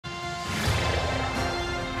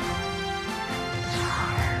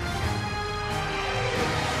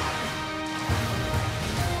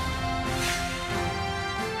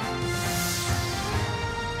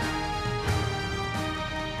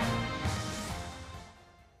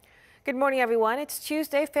Good morning, everyone. It's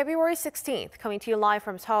Tuesday, February 16th. Coming to you live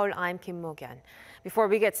from Seoul, I'm Kim Mo-Gyeon. Before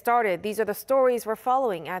we get started, these are the stories we're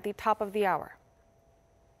following at the top of the hour.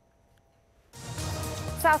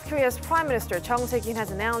 South Korea's Prime Minister Chung Se-kyun has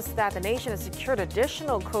announced that the nation has secured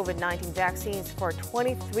additional COVID-19 vaccines for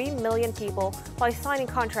 23 million people by signing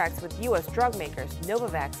contracts with U.S. drug makers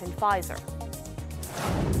Novavax and Pfizer.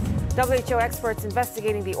 WHO experts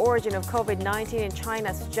investigating the origin of COVID-19 in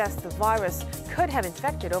China suggest the virus could have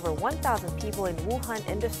infected over 1,000 people in Wuhan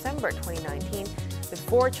in December 2019,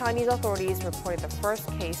 before Chinese authorities reported the first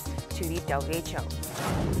case to the WHO.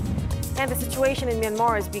 And the situation in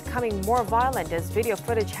Myanmar is becoming more violent as video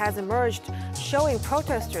footage has emerged showing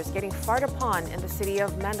protesters getting fired upon in the city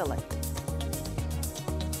of Mandalay.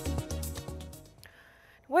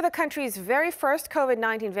 With the country's very first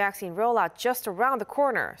COVID-19 vaccine rollout just around the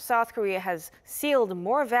corner, South Korea has sealed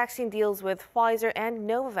more vaccine deals with Pfizer and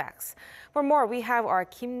Novavax. For more, we have our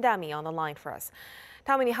Kim Dami on the line for us.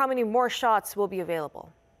 Dami, how many more shots will be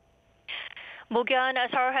available? Mo-Gyeon,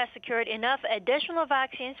 Seoul has secured enough additional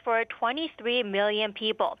vaccines for 23 million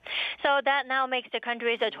people. So that now makes the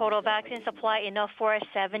country's total vaccine supply enough for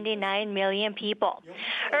 79 million people.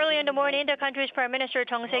 Early in the morning, the country's Prime Minister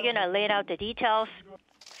Chung Se-kyun laid out the details.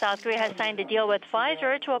 South Korea has signed a deal with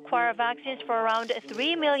Pfizer to acquire vaccines for around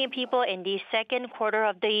 3 million people in the second quarter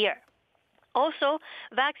of the year. Also,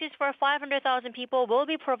 vaccines for 500,000 people will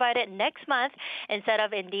be provided next month instead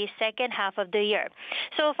of in the second half of the year.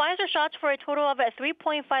 So Pfizer shots for a total of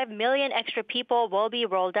 3.5 million extra people will be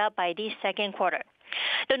rolled out by the second quarter.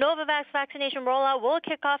 The Novavax vaccination rollout will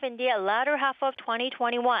kick off in the latter half of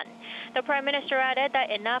 2021. The Prime Minister added that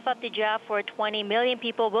enough of the jab for 20 million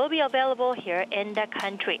people will be available here in the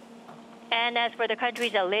country. And as for the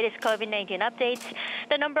country's latest COVID-19 updates,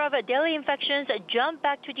 the number of daily infections jumped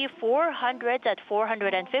back to the 400s at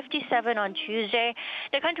 457 on Tuesday.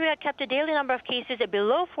 The country had kept the daily number of cases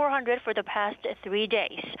below 400 for the past 3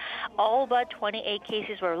 days. All but 28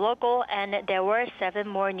 cases were local, and there were 7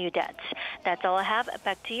 more new deaths. That's all I have.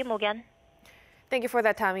 Back to you, Mo-Gyeon. Thank you for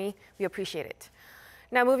that, Tammy. We appreciate it.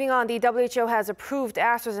 Now, moving on, the WHO has approved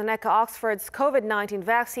AstraZeneca-Oxford's COVID-19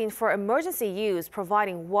 vaccine for emergency use,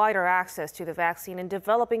 providing wider access to the vaccine in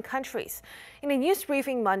developing countries. In a news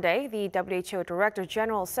briefing Monday, the WHO Director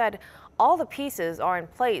General said all the pieces are in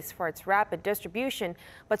place for its rapid distribution,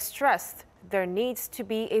 but stressed there needs to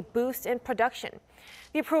be a boost in production.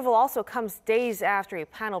 The approval also comes days after a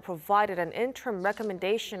panel provided an interim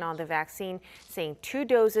recommendation on the vaccine, saying 2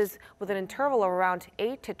 doses with an interval of around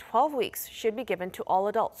 8 to 12 weeks should be given to all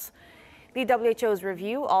adults. The WHO's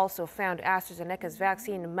review also found AstraZeneca's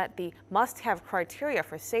vaccine met the must-have criteria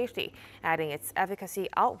for safety, adding its efficacy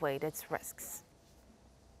outweighed its risks.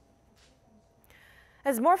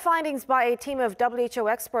 As more findings by a team of WHO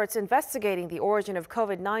experts investigating the origin of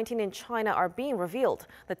COVID-19 in China are being revealed,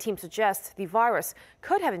 the team suggests the virus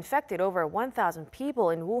could have infected over 1,000 people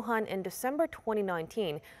in Wuhan in December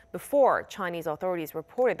 2019, before Chinese authorities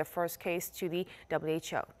reported the first case to the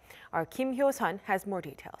WHO. Our Kim Hyo-sun has more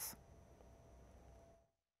details.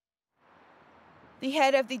 The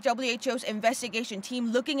head of the WHO's investigation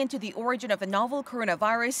team looking into the origin of the novel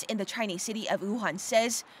coronavirus in the Chinese city of Wuhan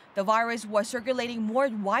says the virus was circulating more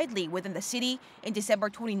widely within the city in December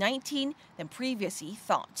 2019 than previously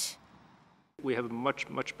thought. We have a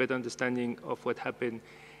much better understanding of what happened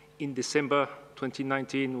in December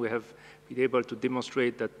 2019. We have been able to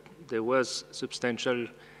demonstrate that there was substantial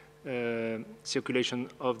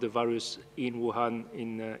circulation of the virus in Wuhan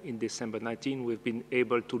in December 19. We've been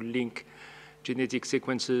able to link genetic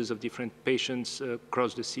sequences of different patients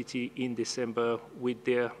across the city in December with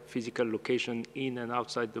their physical location in and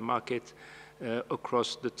outside the market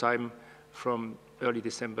across the time from early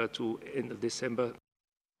December to end of December.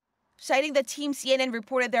 Citing the team, CNN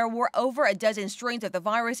reported there were over a dozen strains of the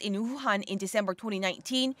virus in Wuhan in December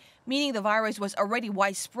 2019, meaning the virus was already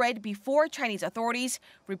widespread before Chinese authorities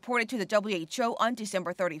reported to the WHO on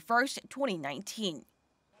December 31st, 2019.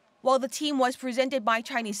 While the team was presented by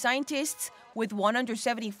Chinese scientists with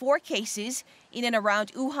 174 cases in and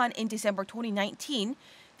around Wuhan in December 2019,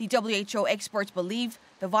 the WHO experts believe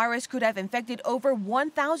the virus could have infected over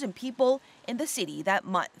 1,000 people in the city that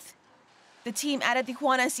month. The team added the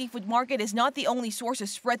Tijuana seafood market is not the only source of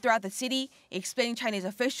spread throughout the city, explaining Chinese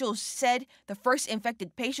officials said the first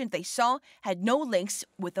infected patient they saw had no links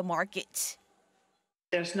with the market.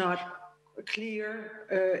 There's not a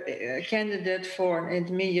clear candidate for an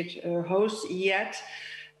intermediate host yet,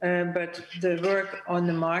 but the work on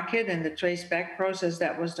the market and the traceback process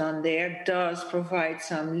that was done there does provide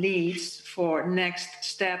some leads for next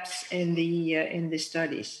steps in the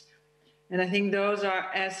studies. And I think those are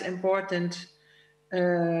as important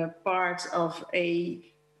part of a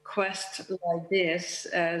quest like this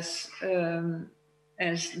as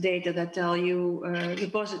data that tell you the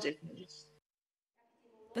positive news.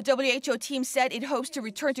 The WHO team said it hopes to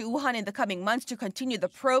return to Wuhan in the coming months to continue the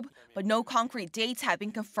probe, but no concrete dates have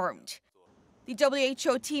been confirmed. The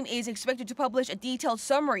WHO team is expected to publish a detailed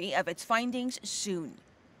summary of its findings soon.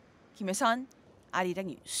 Kim Hye-sun, Arirang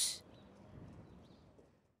News.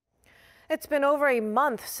 It's been over a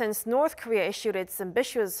month since North Korea issued its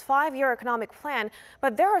ambitious 5-year economic plan,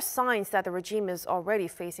 but there are signs that the regime is already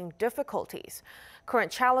facing difficulties. Current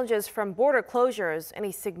challenges from border closures and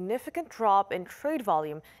a significant drop in trade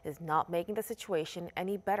volume is not making the situation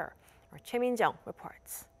any better. Our Choi Min-jung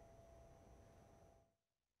reports.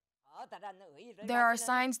 There are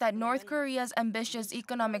signs that North Korea's ambitious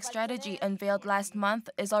economic strategy unveiled last month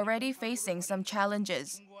is already facing some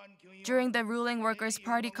challenges. During the ruling Workers'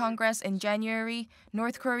 Party Congress in January,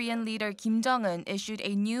 North Korean leader Kim Jong-un issued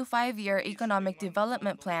a new 5-year economic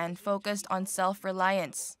development plan focused on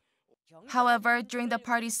self-reliance. However, during the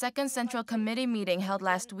party's second Central Committee meeting held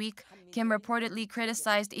last week, Kim reportedly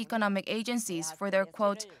criticized economic agencies for their,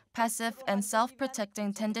 quote, passive and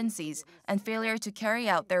self-protecting tendencies and failure to carry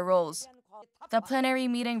out their roles. The plenary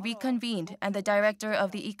meeting reconvened, and the director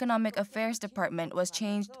of the Economic Affairs Department was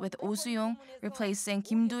changed, with Oh Soo-young replacing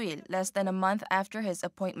Kim Do-il less than a month after his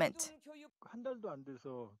appointment.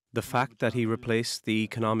 The fact that he replaced the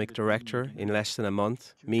economic director in less than a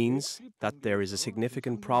month means that there is a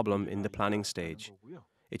significant problem in the planning stage.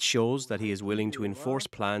 It shows that he is willing to enforce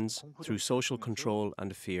plans through social control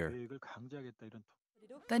and fear.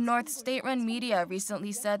 The North state-run media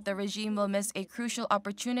recently said the regime will miss a crucial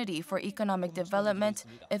opportunity for economic development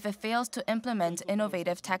if it fails to implement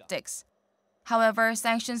innovative tactics. However,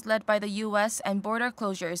 sanctions led by the U.S. and border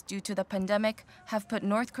closures due to the pandemic have put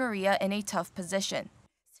North Korea in a tough position.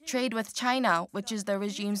 Trade with China, which is the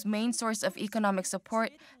regime's main source of economic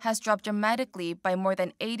support, has dropped dramatically by more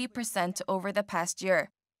than 80% over the past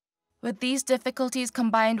year. With these difficulties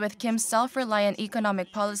combined with Kim's self-reliant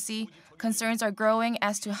economic policy, concerns are growing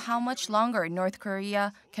as to how much longer North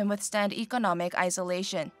Korea can withstand economic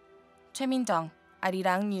isolation. Choi Min-jung,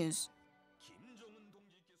 Arirang News.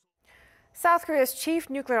 South Korea's chief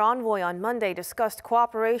nuclear envoy on Monday discussed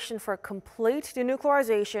cooperation for complete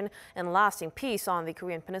denuclearization and lasting peace on the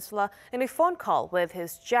Korean peninsula in a phone call with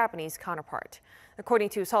his Japanese counterpart. According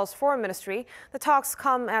to Seoul's foreign ministry, the talks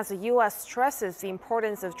come as the U.S. stresses the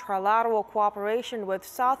importance of trilateral cooperation with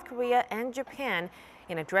South Korea and Japan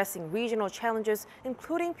in addressing regional challenges,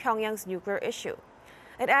 including Pyongyang's nuclear issue.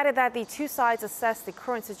 It added that the two sides assess the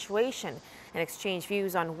current situation and exchange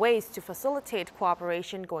views on ways to facilitate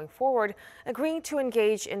cooperation going forward, agreeing to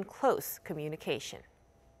engage in close communication.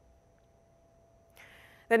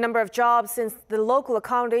 The number of jobs in the local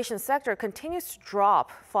accommodation sector continues to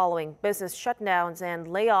drop following business shutdowns and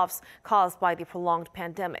layoffs caused by the prolonged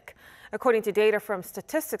pandemic. According to data from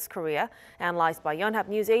Statistics Korea, analyzed by Yonhap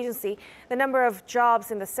News Agency, the number of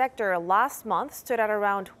jobs in the sector last month stood at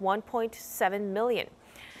around 1.7 million.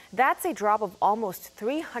 That's a drop of almost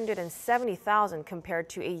 370,000 compared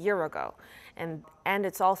to a year ago. And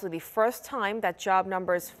it's also the first time that job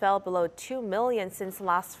numbers fell below 2 million since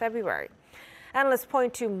last February. Analysts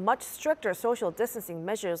point to much stricter social distancing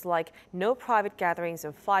measures like no private gatherings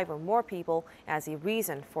of 5 or more people as a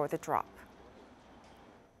reason for the drop.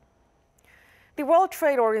 The World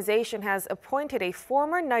Trade Organization has appointed a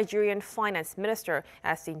former Nigerian finance minister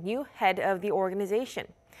as the new head of the organization.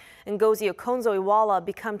 Ngozi Okonjo-Iweala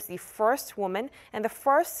becomes the first woman and the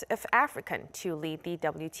first African to lead the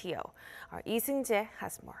WTO. Our Lee Seung-jae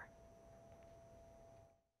has more.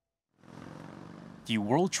 The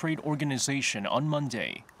World Trade Organization on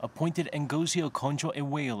Monday appointed Ngozi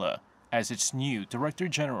Okonjo-Iweala as its new Director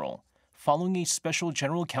General, following a special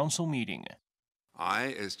General Council meeting.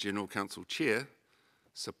 I, as General Council Chair,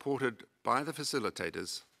 supported by the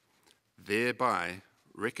facilitators, thereby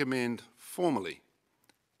recommend formally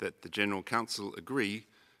that the General Council agree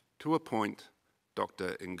to appoint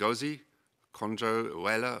Dr. Ngozi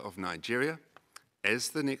Okonjo-Iweala of Nigeria as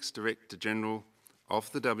the next Director General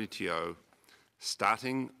of the WTO,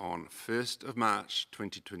 starting on 1st of March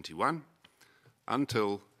 2021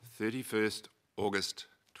 until 31st August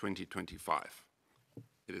 2025.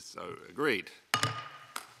 It is so agreed.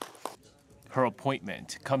 Her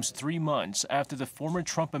appointment comes 3 months after the former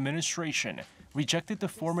Trump administration rejected the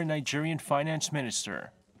former Nigerian finance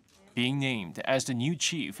minister. Being named as the new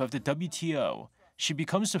chief of the WTO, she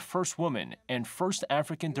becomes the first woman and first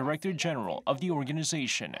African Director General of the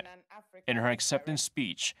organization. In her acceptance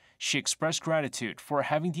speech, she expressed gratitude for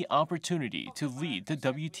having the opportunity to lead the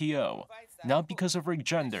WTO, not because of her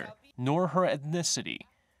gender, nor her ethnicity,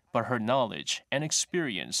 but her knowledge and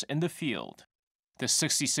experience in the field. The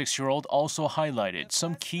 66-year-old also highlighted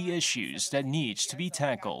some key issues that needs to be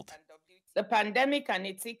tackled. The pandemic and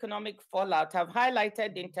its economic fallout have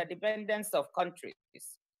highlighted the interdependence of countries,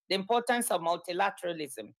 the importance of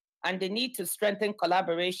multilateralism, and the need to strengthen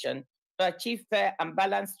collaboration to achieve fair and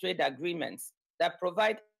balanced trade agreements that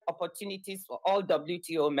provide opportunities for all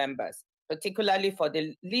WTO members, particularly for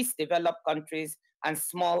the least developed countries and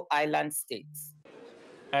small island states.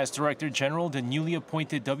 As Director General, the newly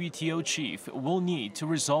appointed WTO chief will need to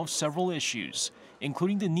resolve several issues,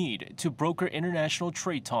 including the need to broker international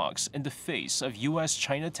trade talks in the face of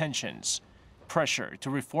U.S.-China tensions, pressure to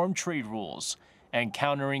reform trade rules, and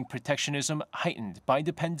countering protectionism heightened by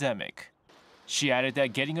the pandemic. She added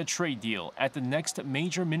that getting a trade deal at the next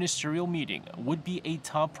major ministerial meeting would be a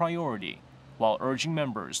top priority, while urging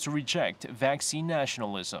members to reject vaccine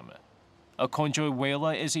nationalism.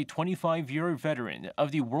 Okonjo-Iweala is a 25-year veteran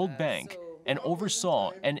of the World Bank and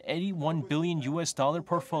oversaw an $81 billion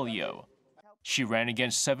portfolio. She ran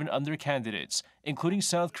against 7 other candidates, including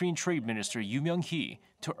South Korean Trade Minister Yoo Myung-hee,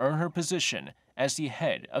 to earn her position as the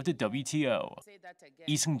head of the WTO.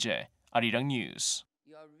 Lee Seung-jae, Arirang News.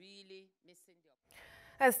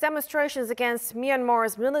 As demonstrations against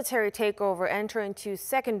Myanmar's military takeover enter into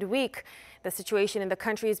second week, the situation in the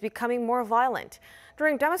country is becoming more violent.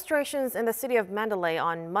 During demonstrations in the city of Mandalay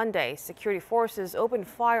on Monday, security forces opened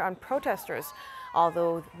fire on protesters,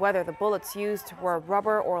 although whether the bullets used were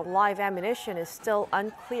rubber or live ammunition is still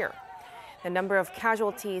unclear. The number of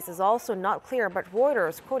casualties is also not clear, but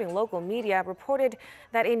Reuters, quoting local media, reported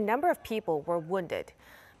that a number of people were wounded.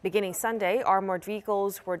 Beginning Sunday, armored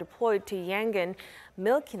vehicles were deployed to Yangon,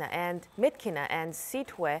 Mitkina and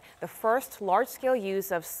Sitwe, the first large-scale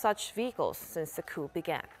use of such vehicles since the coup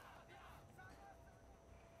began.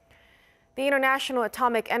 The International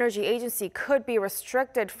Atomic Energy Agency could be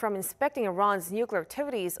restricted from inspecting Iran's nuclear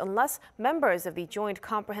activities unless members of the Joint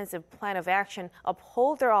Comprehensive Plan of Action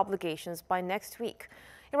uphold their obligations by next week.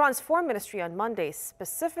 Iran's Foreign Ministry on Monday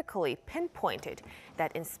specifically pinpointed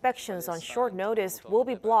that inspections on short notice will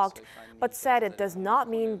be blocked, but said it does not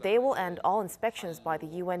mean they will end all inspections by the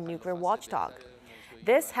UN nuclear watchdog.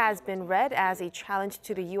 This has been read as a challenge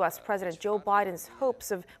to the U.S. President Joe Biden's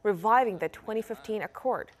hopes of reviving the 2015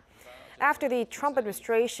 accord. After the Trump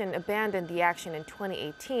administration abandoned the action in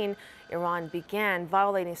 2018, Iran began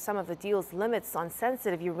violating some of the deal's limits on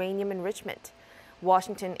sensitive uranium enrichment.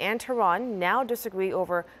 Washington and Tehran now disagree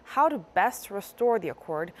over how to best restore the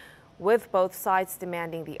accord, with both sides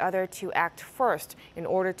demanding the other to act first in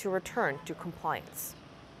order to return to compliance.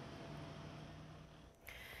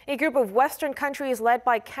 A group of Western countries led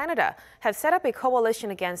by Canada have set up a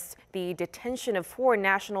coalition against the detention of foreign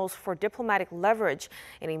nationals for diplomatic leverage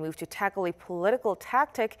in a move to tackle a political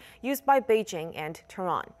tactic used by Beijing and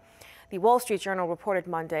Tehran. The Wall Street Journal reported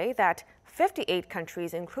Monday that 58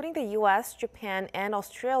 countries, including the U.S., Japan, and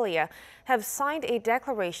Australia, have signed a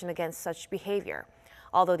declaration against such behavior.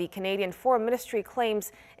 Although the Canadian Foreign Ministry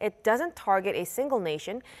claims it doesn't target a single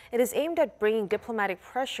nation, it is aimed at bringing diplomatic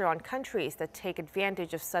pressure on countries that take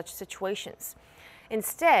advantage of such situations.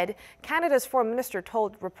 Instead, Canada's Foreign Minister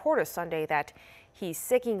told reporters Sunday that he's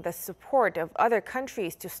seeking the support of other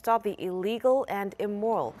countries to stop the illegal and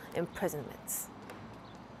immoral imprisonments.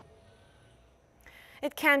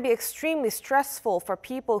 It can be extremely stressful for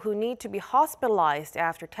people who need to be hospitalized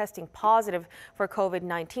after testing positive for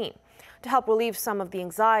COVID-19. To help relieve some of the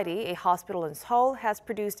anxiety, a hospital in Seoul has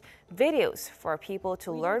produced videos for people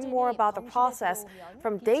to learn more about the process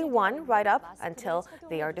from day one right up until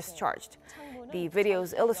they are discharged. The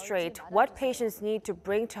videos illustrate what patients need to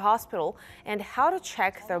bring to hospital and how to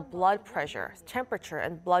check their blood pressure, temperature,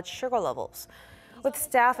 and blood sugar levels. With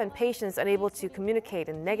staff and patients unable to communicate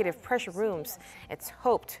in negative pressure rooms, it's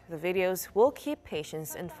hoped the videos will keep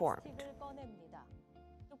patients informed.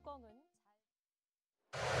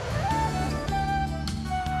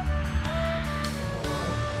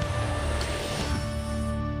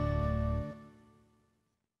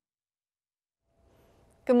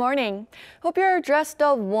 Good morning. Hope you're dressed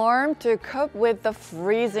up warm to cope with the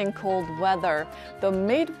freezing cold weather. The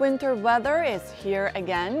midwinter weather is here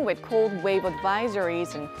again with cold wave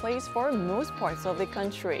advisories in place for most parts of the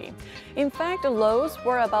country. In fact, the lows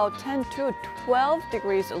were about 10 to 12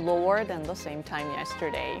 degrees lower than the same time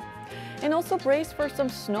yesterday. And also brace for some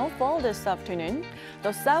snowfall this afternoon.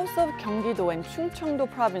 The south of Gyeonggi-do and Chungcheong-do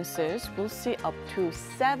provinces will see up to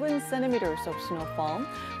 7 centimeters of snowfall,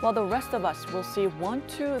 while the rest of us will see 1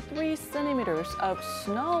 to 3 centimeters of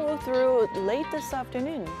snow through late this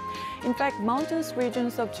afternoon. In fact, mountainous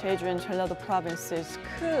regions of Jeju and Jeollado provinces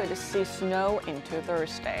could see snow into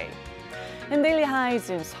Thursday. And daily highs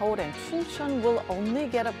in Seoul and Chungcheon will only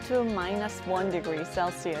get up to -1 degree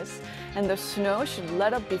Celsius. And the snow should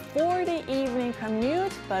let up before the evening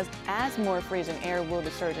commute, but as more freezing air will be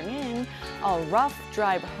surging in, a rough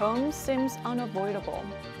drive home seems unavoidable.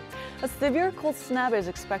 A severe cold snap is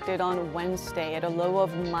expected on Wednesday at a low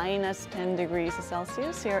of -10 degrees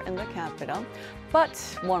Celsius here in the capital. But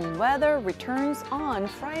warm weather returns on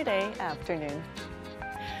Friday afternoon.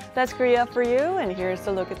 That's Korea for you, and here's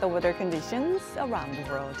a look at the weather conditions around the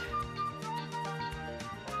world.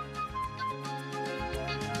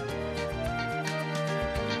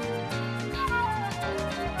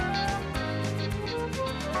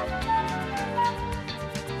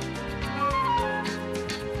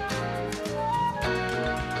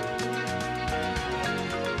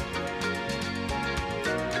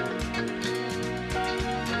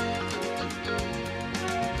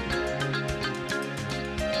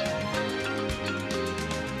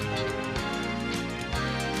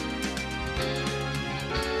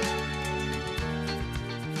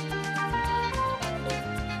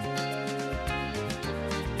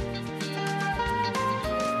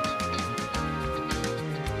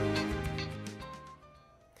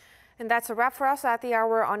 And that's a wrap for us at the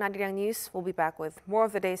hour on Arirang News. We'll be back with more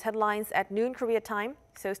of the day's headlines at noon Korea time,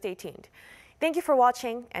 so stay tuned. Thank you for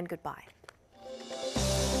watching and goodbye.